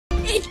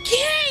It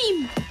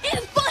came!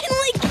 It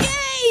finally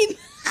came!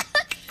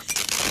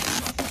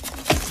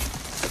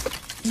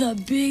 The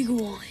big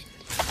one.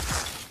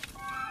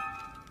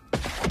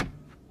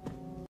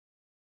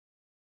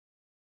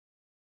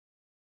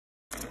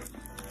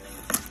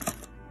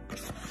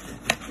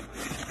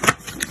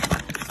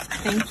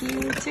 Thank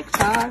you,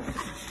 TikTok.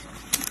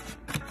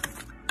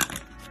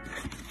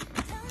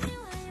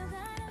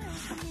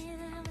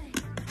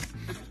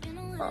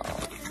 Oh,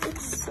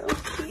 it's so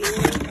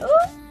cute.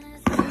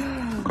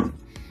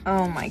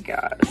 Oh my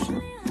gosh.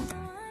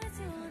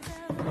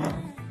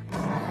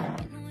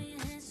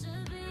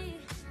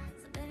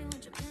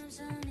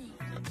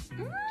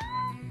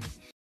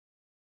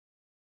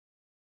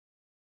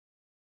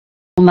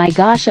 Oh my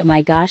gosh, oh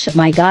my gosh, oh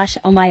my gosh,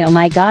 oh my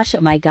gosh,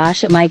 oh my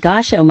gosh, oh my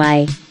gosh, oh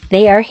my.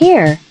 They are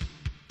here.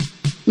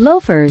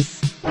 Loafers.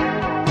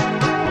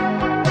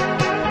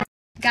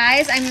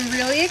 Guys, I'm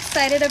really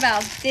excited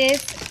about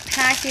this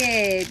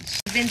package.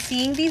 I've been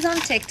seeing these on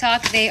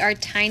TikTok. They are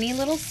tiny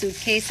little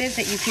suitcases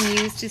that you can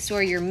use to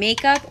store your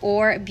makeup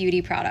or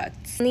beauty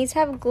products. And these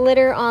have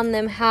glitter on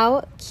them.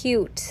 How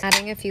cute.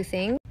 Adding a few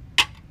things.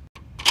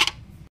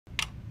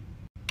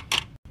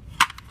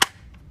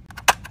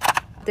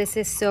 This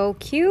is so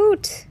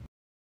cute.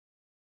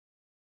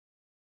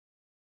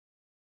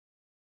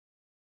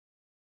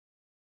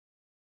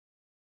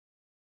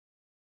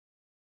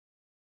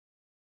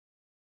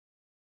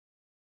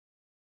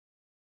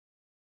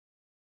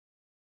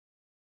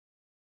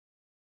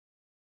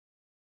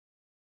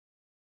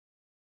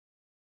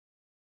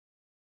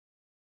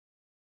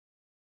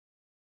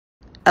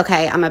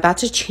 Okay, I'm about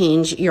to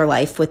change your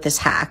life with this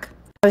hack.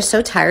 I was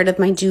so tired of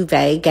my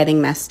duvet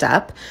getting messed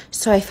up,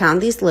 so I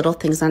found these little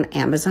things on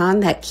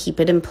Amazon that keep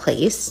it in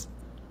place.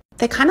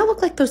 They kind of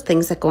look like those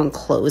things that go on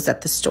clothes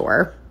at the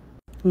store.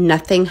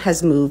 Nothing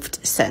has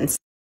moved since.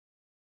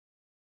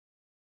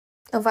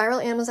 A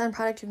viral Amazon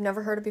product you've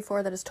never heard of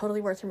before that is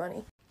totally worth your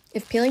money.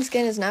 If peeling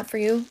skin is not for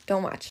you,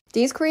 don't watch.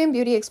 These Korean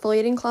beauty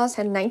exfoliating cloths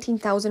had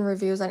 19,000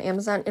 reviews on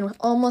Amazon and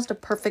almost a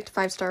perfect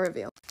 5-star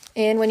review.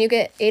 And when you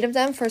get 8 of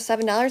them for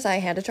 $7, I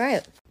had to try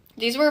it.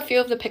 These were a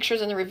few of the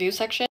pictures in the review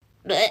section.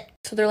 Blech.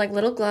 So they're like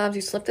little gloves.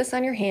 You slip this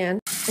on your hand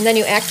and then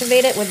you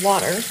activate it with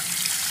water.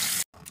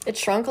 It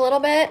shrunk a little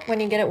bit when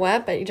you get it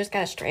wet, but you just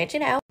gotta stretch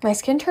it out. My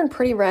skin turned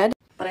pretty red,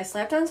 but I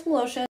slapped on some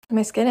lotion.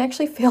 My skin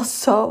actually feels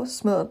so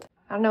smooth.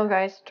 I don't know,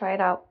 guys. Try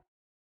it out.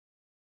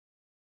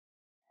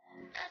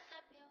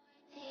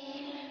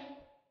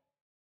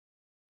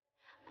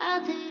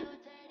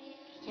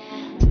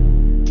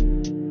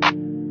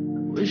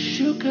 Wish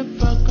you could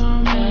fuck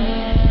on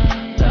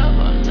me,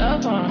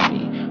 love on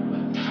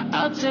me.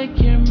 I'll take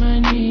your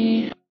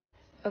money.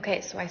 Okay,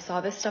 so I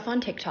saw this stuff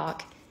on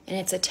TikTok, and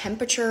it's a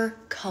temperature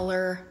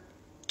color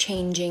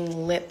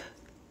changing lip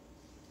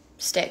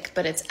stick,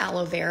 but it's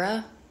aloe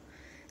vera,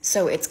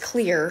 so it's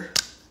clear.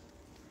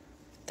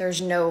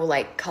 There's no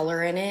like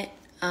color in it,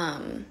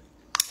 and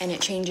it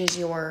changes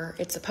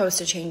it's supposed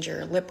to change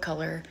your lip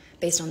color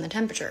based on the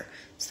temperature.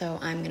 So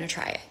I'm gonna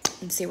try it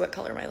and see what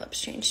color my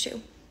lips change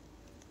to.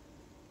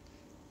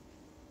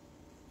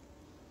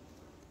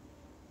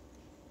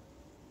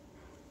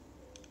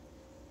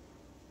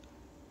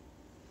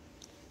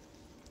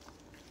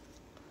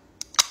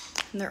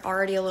 And they're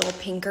already a little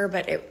pinker,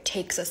 but it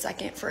takes a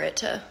second for it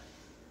to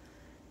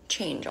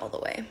change all the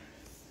way.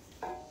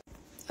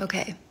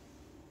 Okay,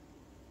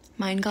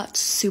 mine got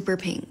super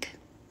pink,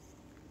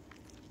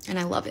 and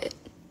I love it.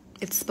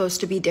 It's supposed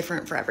to be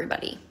different for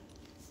everybody.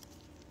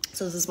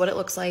 So this is what it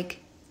looks like,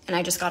 and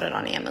I just got it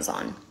on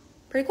Amazon.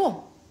 Pretty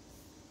cool.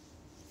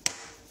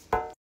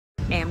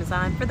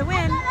 Amazon for the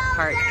win,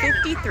 part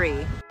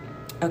 53.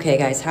 Okay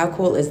guys, how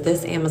cool is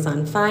this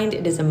Amazon find?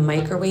 It is a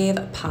microwave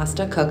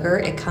pasta cooker.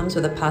 It comes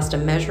with a pasta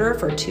measurer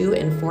for 2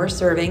 and 4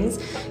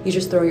 servings. You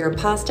just throw your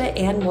pasta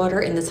and water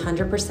in this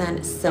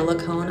 100%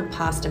 silicone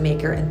pasta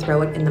maker and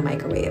throw it in the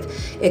microwave.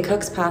 It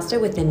cooks pasta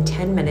within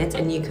 10 minutes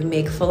and you can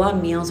make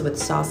full-on meals with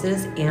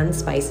sauces and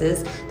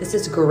spices. This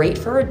is great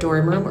for a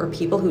dorm room or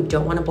people who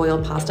don't want to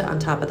boil pasta on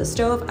top of the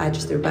stove. I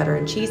just threw butter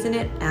and cheese in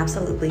it.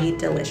 Absolutely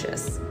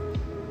delicious.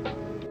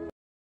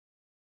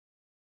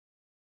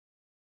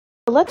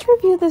 Let's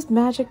review this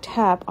Magic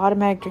Tap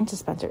automatic drink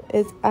dispenser.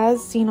 It's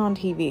as seen on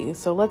TV,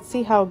 so let's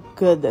see how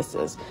good this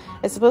is.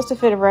 It's supposed to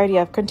fit a variety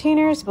of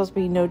containers, supposed to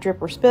be no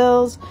drip or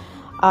spills.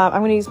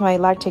 I'm going to use my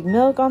lactic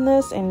milk on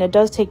this, and it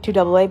does take 2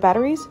 AA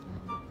batteries.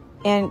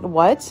 And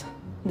what?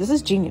 This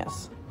is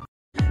genius.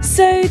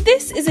 So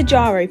this is a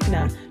jar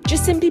opener.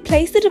 Just simply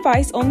place the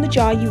device on the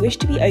jar you wish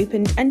to be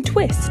opened and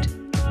twist.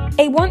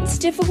 A once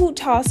difficult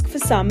task for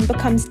some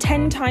becomes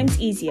 10 times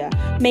easier,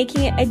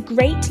 making it a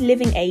great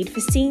living aid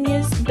for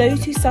seniors,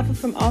 those who suffer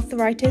from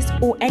arthritis,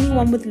 or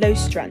anyone with low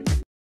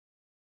strength.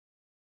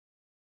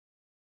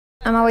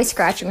 I'm always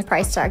scratching with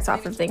price tags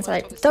off of things. I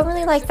don't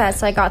really like that,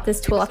 so I got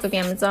this tool off of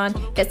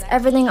Amazon. Gets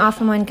everything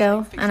off in one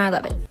go, and I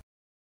love it.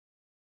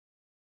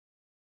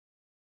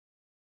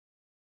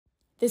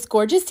 This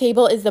gorgeous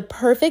table is the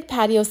perfect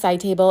patio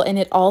side table, and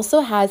it also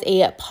has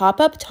a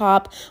pop-up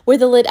top where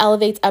the lid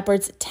elevates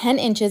upwards 10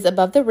 inches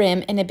above the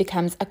rim and it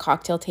becomes a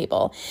cocktail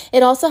table.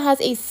 It also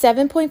has a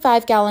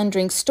 7.5 gallon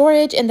drink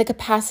storage and the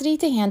capacity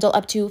to handle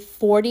up to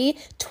 40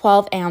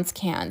 12-ounce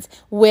cans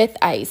with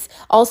ice.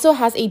 Also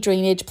has a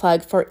drainage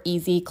plug for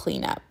easy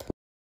cleanup.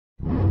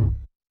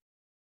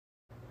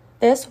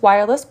 This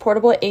wireless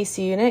portable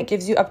AC unit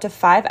gives you up to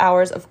 5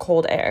 hours of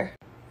cold air.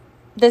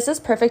 This is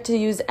perfect to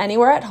use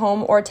anywhere at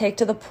home or take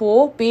to the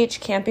pool, beach,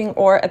 camping,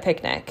 or a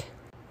picnic.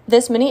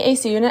 This mini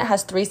AC unit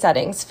has 3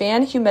 settings: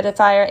 fan,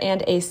 humidifier,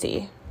 and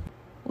AC.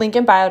 Link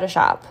in bio to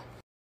shop.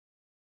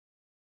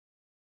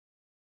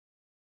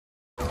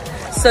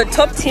 So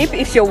top tip,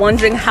 if you're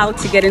wondering how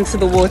to get into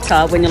the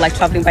water when you're like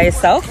traveling by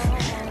yourself,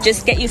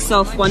 just get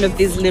yourself one of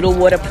these little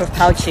waterproof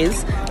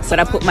pouches so that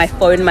I put my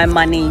phone, my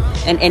money,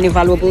 and any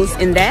valuables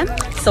in there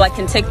so I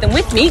can take them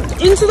with me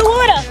into the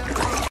water.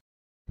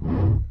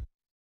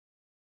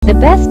 The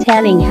best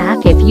tanning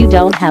hack if you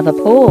don't have a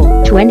pool.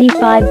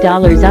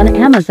 $25 on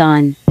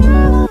Amazon.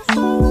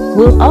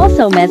 Will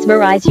also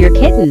mesmerize your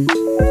kitten.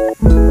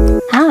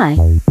 Hi.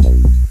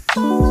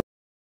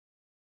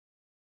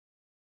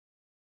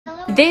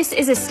 This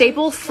is a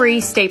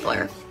staple-free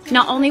stapler.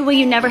 Not only will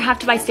you never have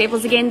to buy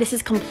staples again, this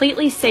is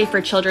completely safe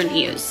for children to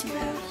use.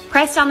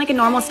 Press down like a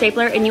normal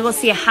stapler and you will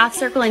see a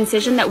half-circle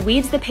incision that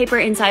weaves the paper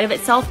inside of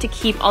itself to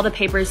keep all the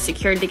papers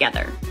secured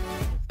together.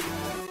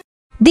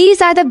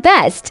 These are the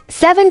best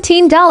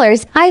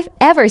 $17 I've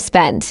ever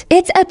spent.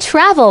 It's a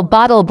travel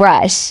bottle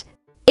brush.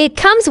 It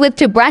comes with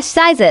 2 brush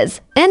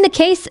sizes, and the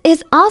case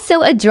is also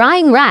a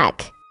drying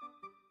rack.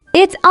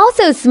 It's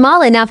also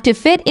small enough to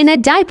fit in a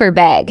diaper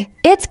bag.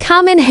 It's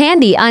come in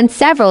handy on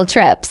several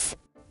trips.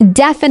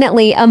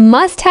 Definitely a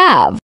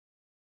must-have.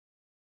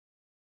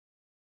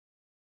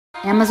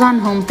 Amazon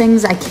home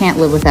things I can't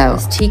live without.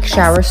 This teak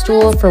shower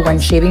stool for when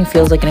shaving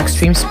feels like an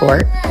extreme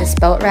sport. This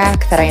belt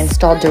rack that I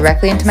installed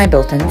directly into my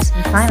built-ins.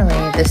 And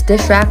finally, this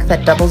dish rack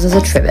that doubles as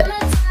a trivet.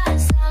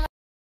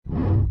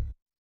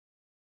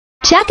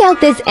 Check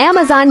out this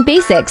Amazon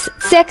Basics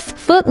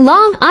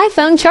 6-foot-long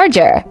iPhone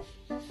charger.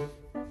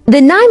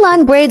 The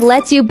nylon braid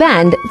lets you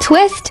bend,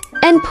 twist,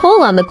 and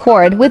pull on the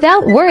cord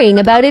without worrying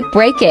about it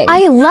breaking.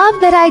 I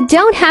love that I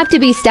don't have to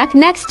be stuck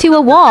next to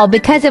a wall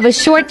because of a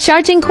short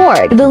charging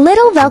cord. The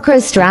little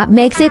Velcro strap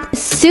makes it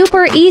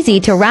super easy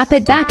to wrap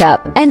it back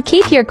up and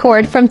keep your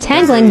cord from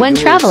tangling when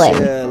traveling.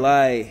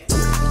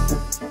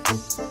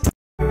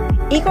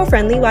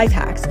 Eco-friendly life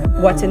hacks.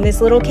 What's in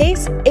this little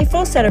case? A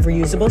full set of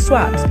reusable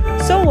swabs.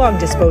 So long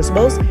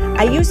disposables.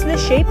 I use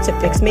this shape to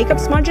fix makeup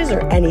smudges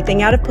or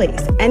anything out of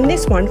place, and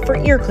this one for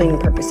ear cleaning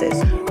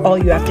purposes. All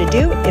you have to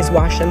do is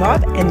wash them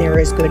off and they're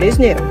as good as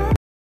new.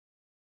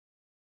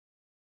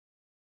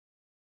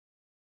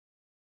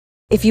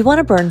 If you want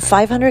to burn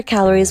 500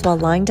 calories while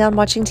lying down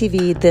watching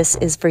TV, this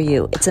is for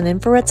you. It's an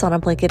infrared sauna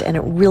blanket and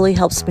it really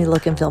helps me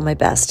look and feel my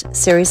best.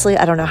 Seriously,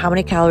 I don't know how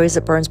many calories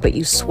it burns, but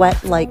you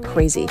sweat like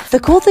crazy. The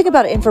cool thing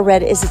about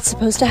infrared is it's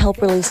supposed to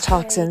help release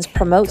toxins,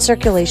 promote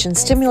circulation,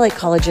 stimulate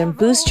collagen,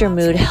 boost your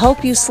mood,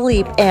 help you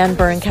sleep, and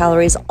burn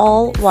calories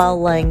all while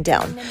lying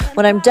down.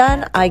 When I'm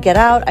done, I get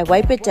out, I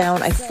wipe it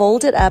down, I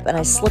fold it up, and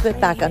I slip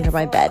it back under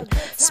my bed.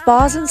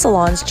 Spas and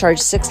salons charge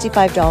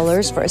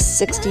 $65 for a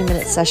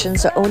 60-minute session,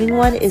 so owning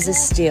one is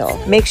a steal.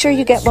 Make sure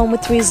you get one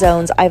with 3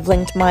 zones. I've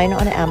linked mine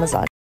on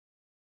Amazon.